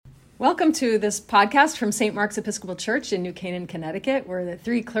Welcome to this podcast from St. Mark's Episcopal Church in New Canaan, Connecticut. We're the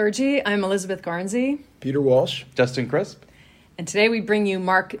three clergy. I'm Elizabeth Garnsey. Peter Walsh. Justin Crisp. And today we bring you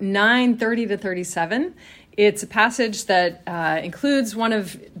Mark 9:30-37. It's a passage that includes one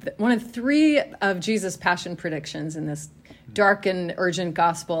of three of Jesus' passion predictions in this dark and urgent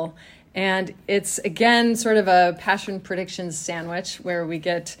gospel. And it's, again, sort of a passion predictions sandwich where we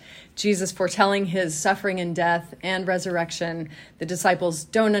get Jesus foretelling his suffering and death and resurrection. The disciples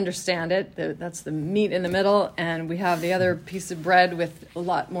don't understand it. That's the meat in the middle. And we have the other piece of bread with a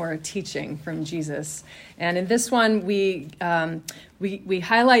lot more teaching from Jesus. And in this one, we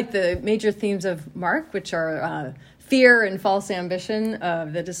highlight the major themes of Mark, which are fear and false ambition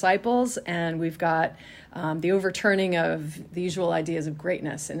of the disciples. And we've got the overturning of the usual ideas of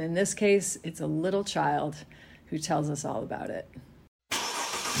greatness. And in this case, it's a little child who tells us all about it.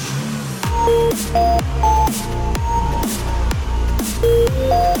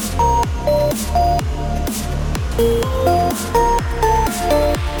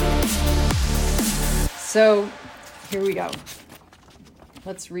 So here we go.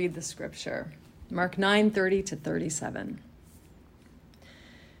 Let's read the scripture. Mark 9:30-37.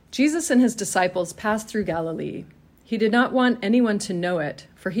 Jesus and his disciples passed through Galilee. He did not want anyone to know it,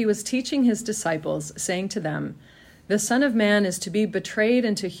 for he was teaching his disciples, saying to them, "The Son of Man is to be betrayed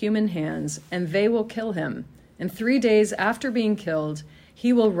into human hands, and they will kill him. And 3 days after being killed,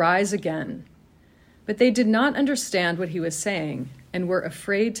 he will rise again." But they did not understand what he was saying, and were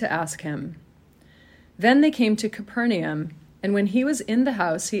afraid to ask him. Then they came to Capernaum, and when he was in the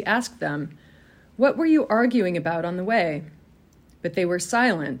house, he asked them, "What were you arguing about on the way?" But they were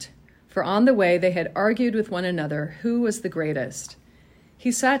silent, for on the way they had argued with one another who was the greatest.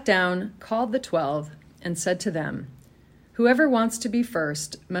 He sat down, called the 12, and said to them, "Whoever wants to be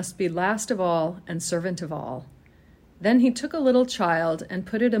first must be last of all and servant of all." Then he took a little child and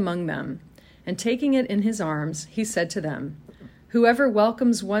put it among them, and taking it in his arms, he said to them, "Whoever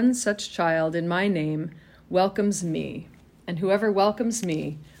welcomes one such child in my name welcomes me, and whoever welcomes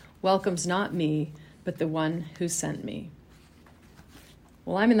me welcomes not me, but the one who sent me."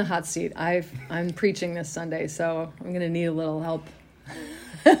 Well, I'm in the hot seat. I'm preaching this Sunday, so I'm going to need a little help.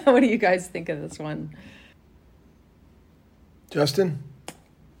 What do you guys think of this one? Justin?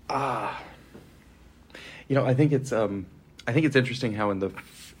 I think it's interesting how in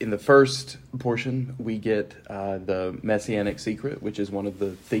the first portion we get the messianic secret, which is one of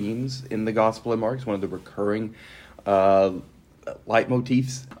the themes in the Gospel of Mark. It's one of the recurring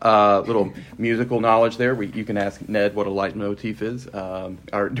leitmotifs. Little musical knowledge there. You can ask Ned what a leitmotif is,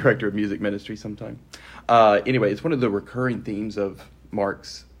 our director of music ministry sometime. Anyway, it's one of the recurring themes of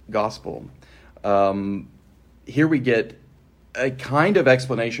Mark's Gospel. Here we get a kind of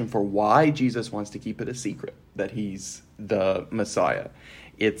explanation for why Jesus wants to keep it a secret that he's the Messiah.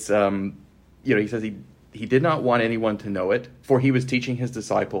 It's, he says he did not want anyone to know it, for he was teaching his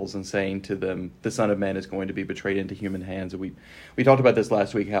disciples and saying to them, the Son of Man is going to be betrayed into human hands. And we talked about this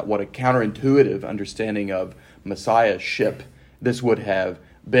last week, what a counterintuitive understanding of Messiahship this would have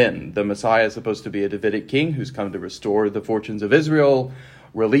been. The Messiah is supposed to be a Davidic king who's come to restore the fortunes of Israel,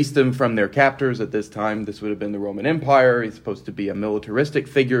 release them from their captors. At this time, this would have been the Roman Empire. He's supposed to be a militaristic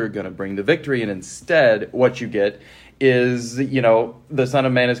figure, going to bring the victory. And instead, what you get is, the Son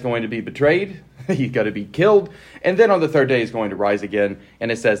of Man is going to be betrayed. He's got to be killed. And then on the third day, he's going to rise again.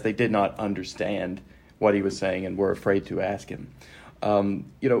 And it says they did not understand what he was saying and were afraid to ask him.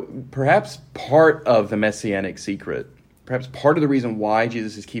 Perhaps part of the messianic secret, perhaps part of the reason why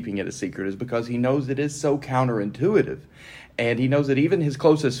Jesus is keeping it a secret is because he knows it is so counterintuitive. And he knows that even his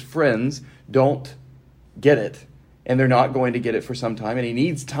closest friends don't get it. And they're not going to get it for some time. And he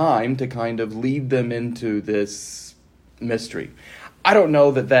needs time to kind of lead them into this mystery. I don't know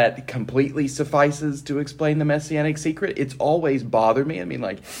that completely suffices to explain the messianic secret. It's always bothered me. I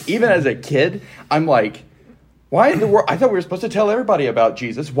mean, even as a kid, I'm like, why in the world? I thought we were supposed to tell everybody about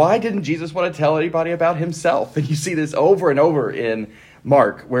Jesus. Why didn't Jesus want to tell anybody about himself? And you see this over and over in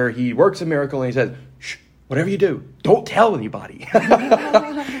Mark, where he works a miracle and he says, "Shh, whatever you do, don't tell anybody."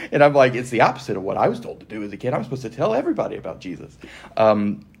 And I'm like, it's the opposite of what I was told to do as a kid. I'm supposed to tell everybody about Jesus.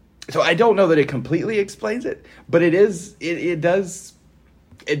 So I don't know that it completely explains it, but it does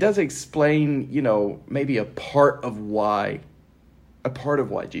explain, maybe a part of why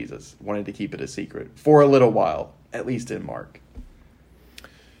Jesus wanted to keep it a secret for a little while, at least in Mark.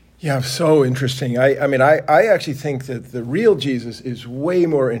 Yeah, so interesting. I actually think that the real Jesus is way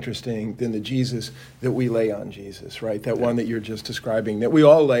more interesting than the Jesus that we lay on Jesus, right? That one that you're just describing, that we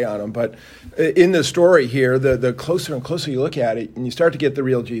all lay on him. But in the story here, the closer and closer you look at it, and you start to get the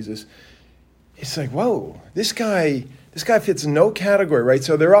real Jesus, it's like, whoa, this guy This guy fits no category, right?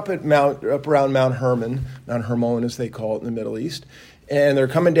 So they're up around Mount Hermon, Mount Hermon as they call it in the Middle East, and they're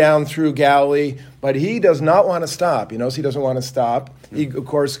coming down through Galilee, but he does not want to stop. He knows he doesn't want to stop. He, of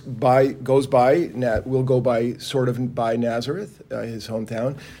course, will go by Nazareth, his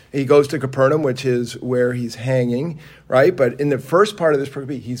hometown. He goes to Capernaum, which is where he's hanging, right? But in the first part of this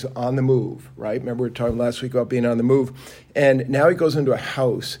program, he's on the move, right? Remember we were talking last week about being on the move. And now he goes into a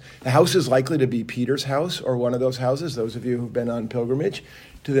house. The house is likely to be Peter's house or one of those houses. Those of you who've been on pilgrimage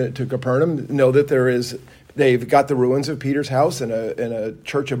to Capernaum know that they've got the ruins of Peter's house and a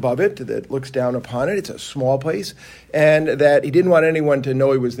church above it that looks down upon it. It's a small place. And that he didn't want anyone to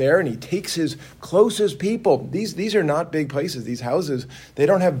know he was there. And he takes his closest people. These are not big places. These houses, they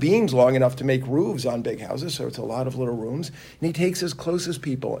don't have beams long enough to make roofs on big houses. So it's a lot of little rooms. And he takes his closest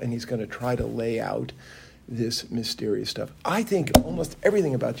people and he's going to try to lay out this mysterious stuff. I think almost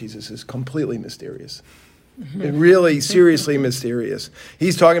everything about Jesus is completely mysterious. And really seriously mysterious.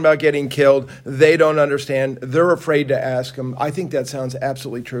 He's talking about getting killed. They don't understand. They're afraid to ask him. I think that sounds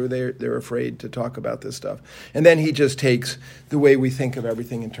absolutely true. They're afraid to talk about this stuff. And then he just takes the way we think of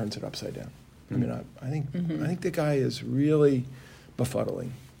everything and turns it upside down. I mean, I think the guy is really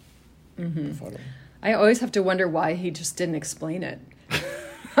befuddling. Befuddling. I always have to wonder why he just didn't explain it.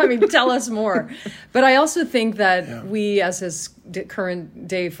 I mean, tell us more. But I also think that we, as his current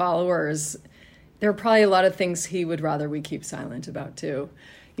day followers, there are probably a lot of things he would rather we keep silent about, too.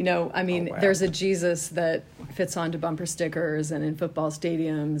 You know, I mean, there's a Jesus that fits onto bumper stickers and in football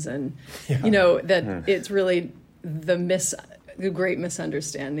stadiums. And, you know, that it's really the great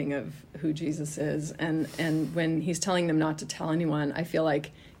misunderstanding of who Jesus is. And when he's telling them not to tell anyone, I feel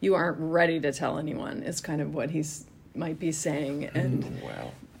like you aren't ready to tell anyone is kind of what he's might be saying. And,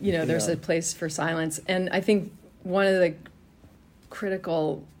 you know, there's a place for silence. And I think one of the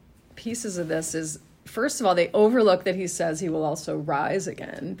critical pieces of this is, first of all, they overlook that he says he will also rise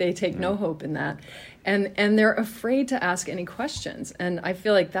again. They take no hope in that. And they're afraid to ask any questions. And I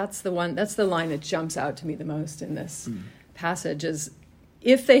feel like that's the line that jumps out to me the most in this passage is,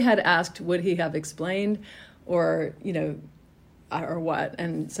 if they had asked, would he have explained, or, you know, or what?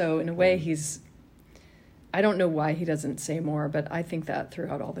 And so in a way I don't know why he doesn't say more, but I think that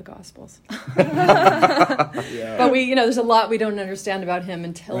throughout all the Gospels. But there's a lot we don't understand about him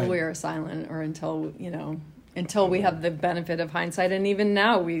until we are silent, or until we have the benefit of hindsight. And even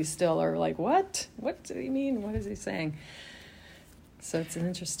now we still are like, what? What do you mean? What is he saying? So it's an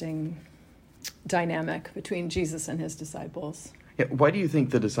interesting dynamic between Jesus and his disciples. Yeah, why do you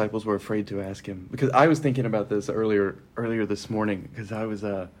think the disciples were afraid to ask him? Because I was thinking about this earlier this morning, because I was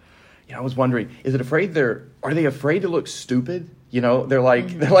I was wondering, are they afraid to look stupid? You know, they're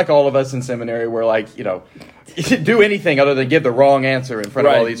like all of us in seminary. We're like, you know, do anything other than give the wrong answer in front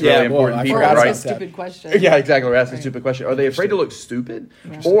of all these really important people, or ask right? a stupid question. Yeah, exactly. Or ask a stupid question. Are they afraid to look stupid?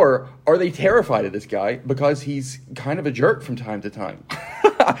 Or are they terrified of this guy because he's kind of a jerk from time to time?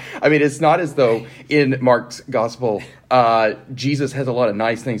 I mean, it's not as though in Mark's gospel, Jesus has a lot of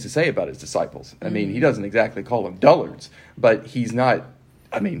nice things to say about his disciples. I mean, he doesn't exactly call them dullards, but he's not.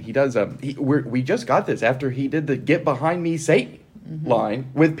 I mean, he does. We just got this after he did the "Get behind me, Satan" line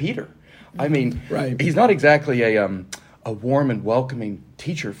with Peter. I mean, he's not exactly a warm and welcoming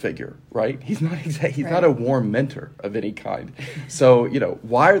teacher figure, right? He's not not a warm mentor of any kind. So, you know,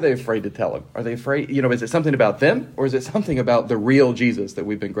 why are they afraid to tell him? Are they afraid? You know, is it something about them, or is it something about the real Jesus that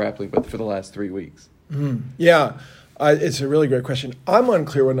we've been grappling with for the last 3 weeks? Yeah. It's a really great question. I'm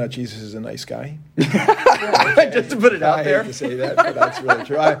unclear whether or not Jesus is a nice guy. Just to put it out there. I hate to say that, but that's really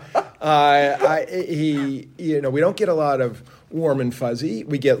true. We don't get a lot of warm and fuzzy.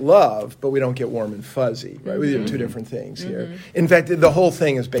 We get love, but we don't get warm and fuzzy, right? We have two different things here. In fact, the whole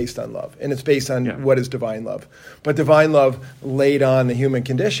thing is based on love, and it's based on what is divine love. But divine love laid on the human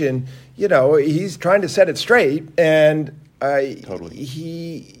condition, you know, he's trying to set it straight, and I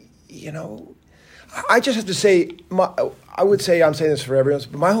just have to say, I would say, I'm saying this for everyone,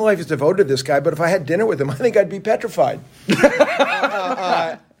 but my whole life is devoted to this guy, but if I had dinner with him, I think I'd be petrified.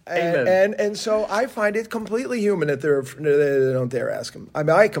 And so I find it completely human that they don't dare ask him. I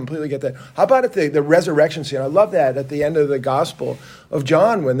mean, I completely get that. How about at the resurrection scene? I love that at the end of the Gospel of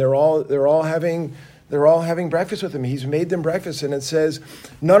John when they're all having breakfast with him. He's made them breakfast, and it says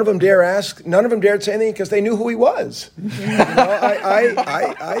none of them dared say anything because they knew who he was.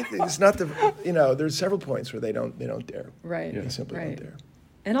 I think it's not there's several points where they don't dare. Right. They simply don't dare.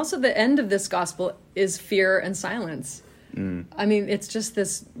 And also the end of this gospel is fear and silence. I mean, it's just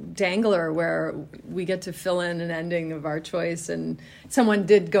this dangler where we get to fill in an ending of our choice, and someone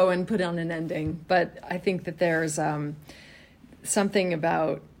did go and put on an ending, but I think that there's something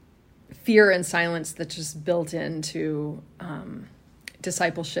about fear and silence that's just built into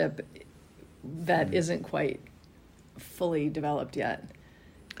discipleship that isn't quite fully developed yet.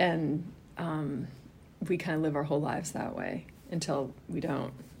 And we kind of live our whole lives that way until we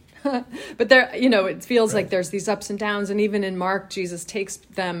don't. But there, it feels like there's these ups and downs. And even in Mark, Jesus takes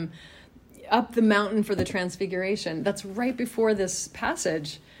them up the mountain for the transfiguration. That's right before this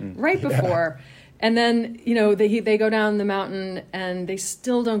passage, right before. And then, they go down the mountain and they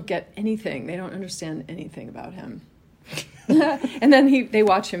still don't get anything. They don't understand anything about him. And then they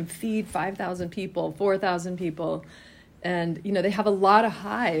watch him feed 5,000 people, 4,000 people. And, they have a lot of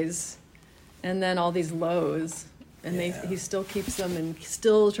highs and then all these lows. And he still keeps them and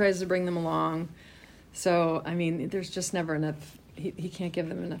still tries to bring them along. So, there's just never enough. He can't give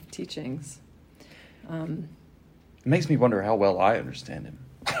them enough teachings. It makes me wonder how well I understand him.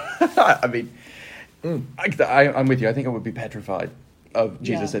 I'm with you. I think I would be petrified of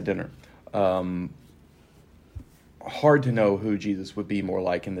Jesus at dinner. Hard to know who Jesus would be more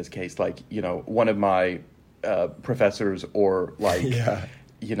like in this case. Like, one of my professors or like,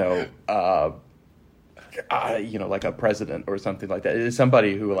 like a president or something like that. It is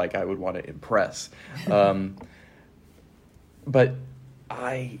somebody who like I would want to impress. But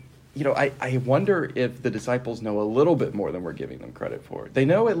I wonder if the disciples know a little bit more than we're giving them credit for. They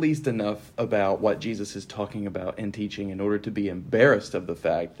know at least enough about what Jesus is talking about and teaching in order to be embarrassed of the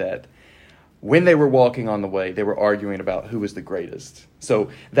fact that when they were walking on the way, they were arguing about who was the greatest. So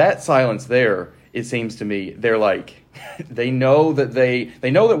that silence there, it seems to me, they're like, they know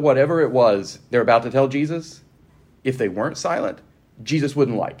that whatever it was they're about to tell Jesus, if they weren't silent, Jesus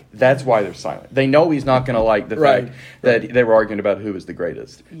wouldn't like. That's why they're silent. They know he's not going to like the fact that they were arguing about who was the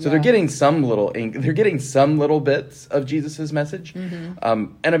greatest. Yeah. So they're getting some little bits of Jesus's message.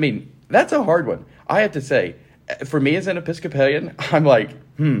 Mm-hmm. And that's a hard one. I have to say, for me as an Episcopalian, I'm like,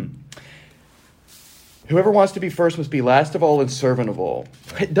 whoever wants to be first must be last of all and servant of all.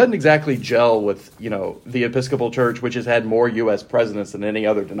 It doesn't exactly gel with, the Episcopal Church, which has had more U.S. presidents than any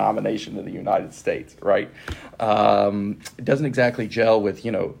other denomination in the United States, right? It doesn't exactly gel with,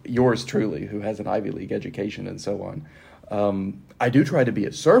 yours truly, who has an Ivy League education and so on. I do try to be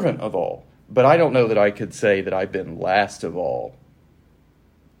a servant of all, but I don't know that I could say that I've been last of all.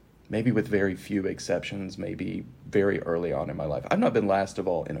 Maybe with very few exceptions, maybe very early on in my life. I've not been last of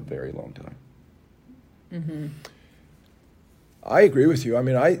all in a very long time. Mm-hmm. I agree with you.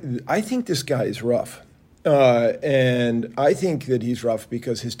 I think this guy is rough. And I think that he's rough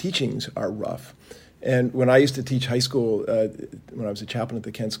because his teachings are rough. And when I used to teach high school, when I was a chaplain at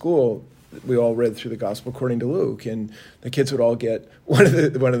the Kent School, we all read through the Gospel according to Luke, and the kids would all get one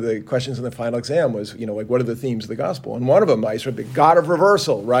of the questions in the final exam was, what are the themes of the Gospel? And one of them, I said, the God of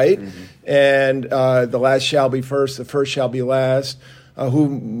reversal, right? Mm-hmm. And the last shall be first, the first shall be last. Who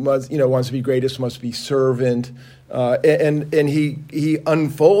must, wants to be greatest must be servant, and he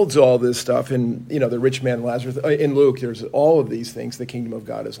unfolds all this stuff in the rich man Lazarus in Luke. There's all of these things. The kingdom of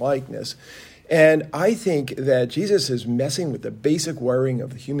God is likeness, and I think that Jesus is messing with the basic wiring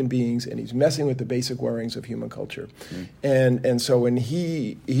of the human beings, and he's messing with the basic wirings of human culture, and so when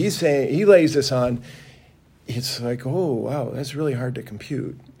he's saying he lays this on. It's like, oh, wow, that's really hard to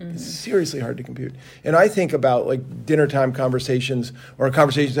compute. Mm-hmm. It's seriously hard to compute. And I think about like dinner time conversations or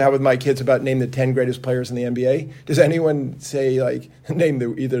conversations I have with my kids about name the 10 greatest players in the NBA. Does anyone say like name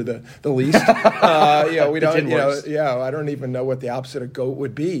either the least? We don't. I don't even know what the opposite of GOAT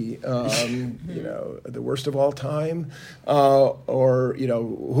would be. The worst of all time, or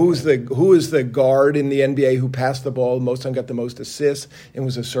who is the guard in the NBA who passed the ball most and got the most assists and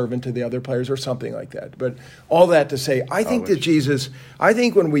was a servant to the other players or something like that. But all that to say, I think that Jesus,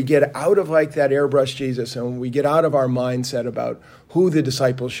 when we get out of like that airbrush Jesus and when we get out of our mindset about who the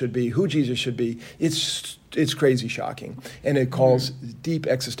disciples should be, who Jesus should be, it's crazy shocking. And it calls deep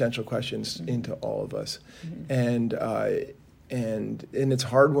existential questions into all of us. And it's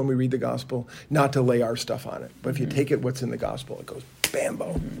hard when we read the gospel not to lay our stuff on it. But if you take it what's in the gospel, it goes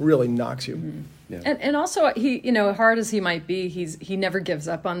bambo, really knocks you. Mm-hmm. Yeah. And also he, hard as he might be, he never gives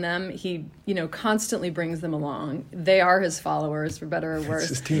up on them. He, constantly brings them along. They are his followers, for better or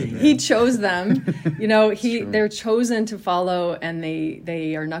worse. It's his team, he chose them. They're chosen to follow, and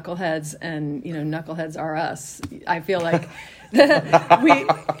they are knuckleheads, and knuckleheads are us. I feel like and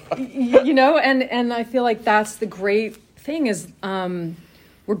I feel like that's the great thing is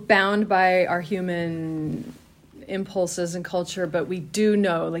we're bound by our human impulses and culture, but we do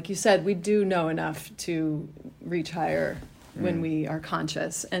know, like you said, we do know enough to reach higher when we are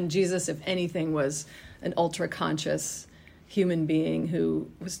conscious. And Jesus, if anything, was an ultra conscious human being who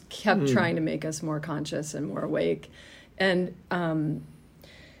kept trying to make us more conscious and more awake. And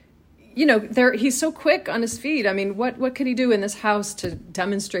he's so quick on his feet. I mean, what could he do in this house to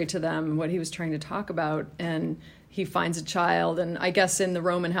demonstrate to them what he was trying to talk about? And he finds a child, and I guess in the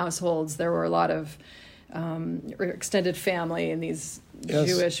Roman households there were a lot of extended family in these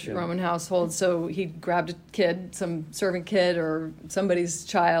Jewish Roman households. So he grabbed a kid, some servant kid or somebody's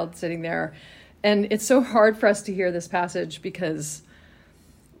child sitting there. And it's so hard for us to hear this passage because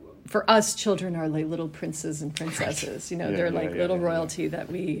for us, children are like little princes and princesses. They're like little royalty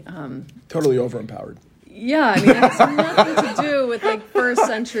that we... totally overempowered. Yeah, I mean, it has nothing to do with like first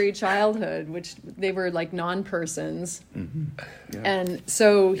century childhood, which they were like non-persons. Mm-hmm. Yeah. And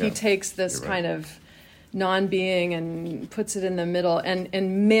so he takes this kind of non-being and puts it in the middle.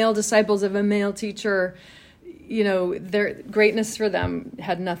 And male disciples of a male teacher, their greatness for them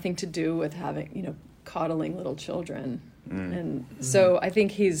had nothing to do with having, coddling little children. And so I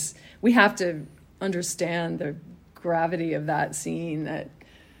think we have to understand the gravity of that scene. That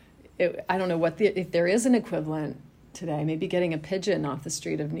I don't know if there is an equivalent today, maybe getting a pigeon off the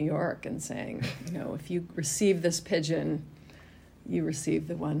street of New York and saying, if you receive this pigeon, you receive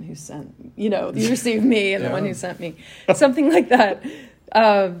the one who sent, you receive me and the one who sent me, something like that.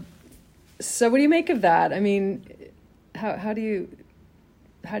 So what do you make of that? I mean, how do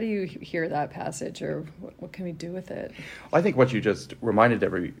you hear that passage, or what can we do with it? I think what you just reminded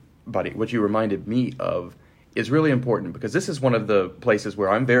everybody, what you reminded me of, is really important, because this is one of the places where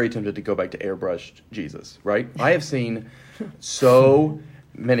I'm very tempted to go back to airbrushed Jesus, right? I have seen so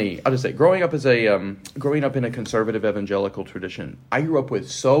many, I'll just say, growing up in a conservative evangelical tradition, I grew up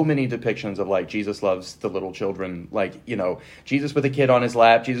with so many depictions of like Jesus loves the little children, like, Jesus with a kid on his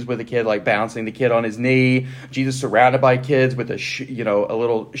lap, Jesus with a kid like bouncing the kid on his knee, Jesus surrounded by kids with a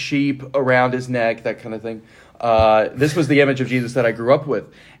little sheep around his neck, that kind of thing. This was the image of Jesus that I grew up with.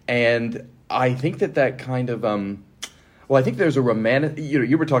 And I think that kind of, I think there's a romantic,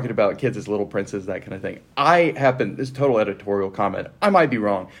 you were talking about kids as little princes, that kind of thing. This is total editorial comment, I might be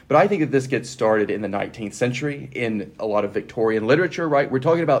wrong, but I think that this gets started in the 19th century in a lot of Victorian literature, right? We're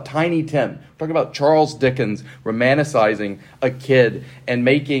talking about Tiny Tim. We're talking about Charles Dickens romanticizing a kid and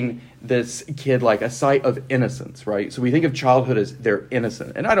making this kid like a sight of innocence, right? So we think of childhood as they're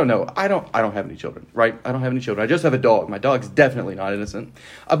innocent. And I don't know. I don't have any children, right? I don't have any children. I just have a dog. My dog's definitely not innocent.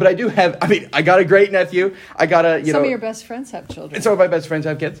 But I do have, I got a great nephew. I got a, Some of your best friends have children. And some of my best friends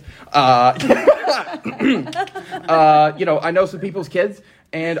have kids. I know some people's kids,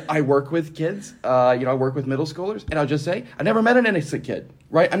 and I work with kids. I work with middle schoolers, and I'll just say, I never met an innocent kid,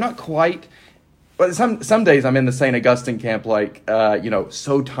 right? I'm not quite... But some days I'm in the St. Augustine camp, like,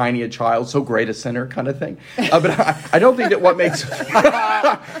 so tiny a child, so great a sinner kind of thing. But I don't think that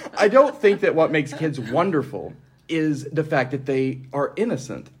what makes kids wonderful is the fact that they are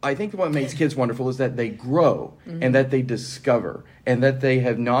innocent. I think what makes kids wonderful is that they grow and that they discover and that they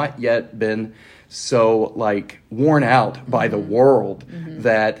have not yet been so worn out by the world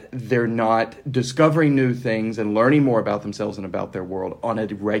that they're not discovering new things and learning more about themselves and about their world on a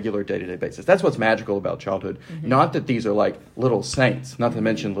regular day-to-day basis. That's what's magical about childhood. Not that these are like little saints, not to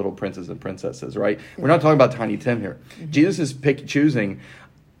mention little princes and princesses, right? We're not talking about Tiny Tim here. Jesus is choosing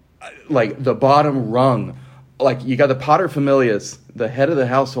the bottom rung. Like, you got the paterfamilias, the head of the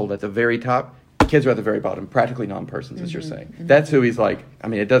household at the very top. Kids are at the very bottom, practically non-persons, as you're saying. That's who he's like. I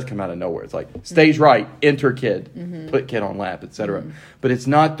mean, it does come out of nowhere. It's like, stage right, enter kid, put kid on lap, etc. But it's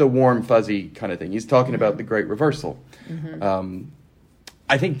not the warm, fuzzy kind of thing. He's talking about the great reversal.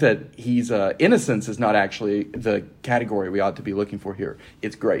 I think that innocence is not actually the category we ought to be looking for here.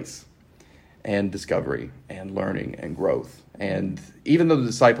 It's grace and discovery and learning and growth. And even though the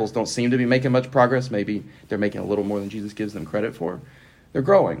disciples don't seem to be making much progress, maybe they're making a little more than Jesus gives them credit for, they're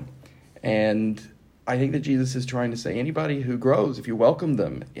growing. And I think that Jesus is trying to say, anybody who grows, if you welcome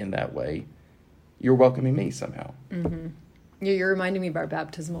them in that way, you're welcoming me somehow. You're reminding me of our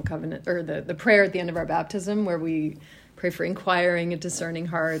baptismal covenant, or the prayer at the end of our baptism, where we pray for inquiring and discerning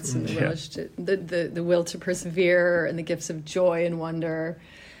hearts and the will to persevere and the gifts of joy and wonder.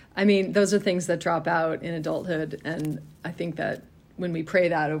 I mean, those are things that drop out in adulthood. And I think that when we pray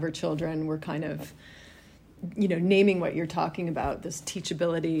that over children, we're kind of naming what you're talking about, this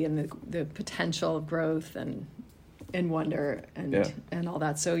teachability and the potential of growth and wonder and all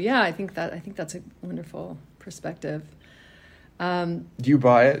that. So I think that's a wonderful perspective. Do you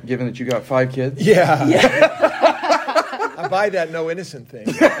buy it, given that you got 5 kids? Yeah. I buy that no innocent thing.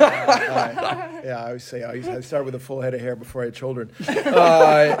 I always say I start with a full head of hair before I had children,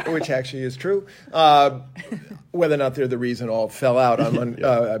 which actually is true. Whether or not they're the reason all fell out,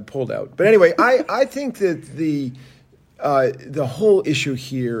 I pulled out. But anyway, I think that the whole issue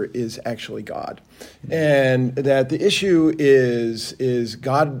here is actually God. And that the issue is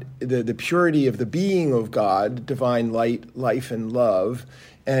God, the purity of the being of God, divine light, life, and love.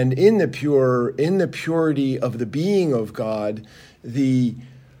 And in the purity of the being of God,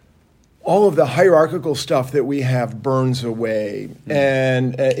 all of the hierarchical stuff that we have burns away,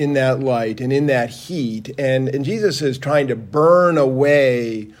 and in that light and in that heat. And Jesus is trying to burn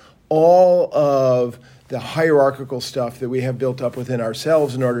away all of the hierarchical stuff that we have built up within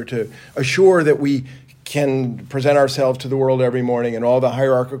ourselves in order to assure that we can present ourselves to the world every morning, and all the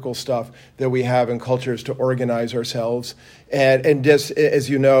hierarchical stuff that we have in cultures to organize ourselves. And just as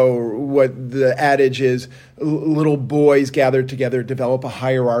you know, what the adage is, little boys gathered together develop a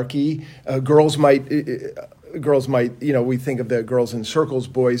hierarchy. Girls might, we think of the girls in circles,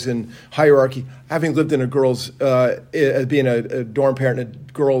 boys in hierarchy. Having lived in being a dorm parent in a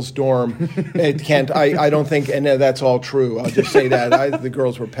girls' dorm, I don't think, and that's all true. I'll just say that. The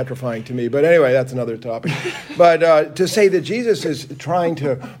girls were petrifying to me. But anyway, that's another topic. But to say that Jesus is trying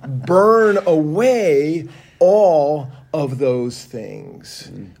to burn away all of those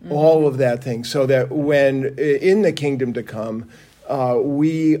things, all of that thing, so that when in the kingdom to come,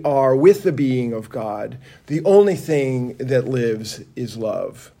 we are with the being of God. The only thing that lives is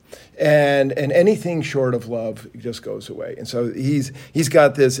love. And anything short of love just goes away. And so he's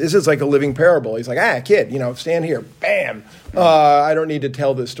got this is like a living parable. He's like, kid, stand here, bam. I don't need to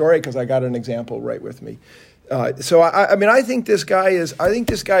tell this story because I got an example right with me. So I think this guy is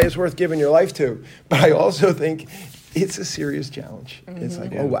worth giving your life to. But I also think it's a serious challenge. Mm-hmm. It's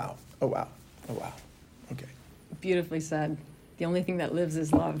like, oh wow. Okay. Beautifully said. The only thing that lives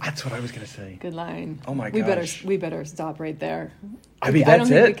is love. That's what I was going to say. Good line. Oh my gosh. We better stop right there. I mean, I don't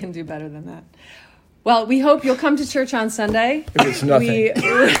think we can do better than that. Well, we hope you'll come to church on Sunday. If it's nothing.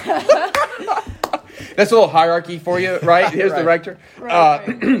 That's a little hierarchy for you, right? Here's the rector. Right.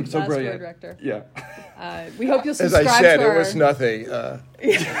 So Last brilliant. word, rector. Yeah. We hope you'll subscribe As I said, to our... it was nothing.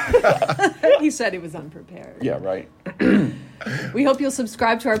 He said he was unprepared. Yeah, right. We hope you'll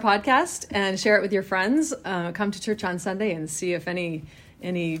subscribe to our podcast and share it with your friends. Come to church on Sunday and see if any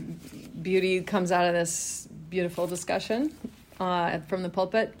beauty comes out of this beautiful discussion from the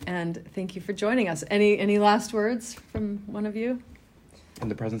pulpit. And thank you for joining us. Any last words from one of you? In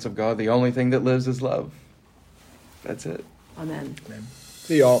the presence of God, the only thing that lives is love. That's it. Amen. Amen.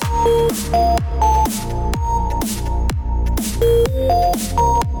 See y'all.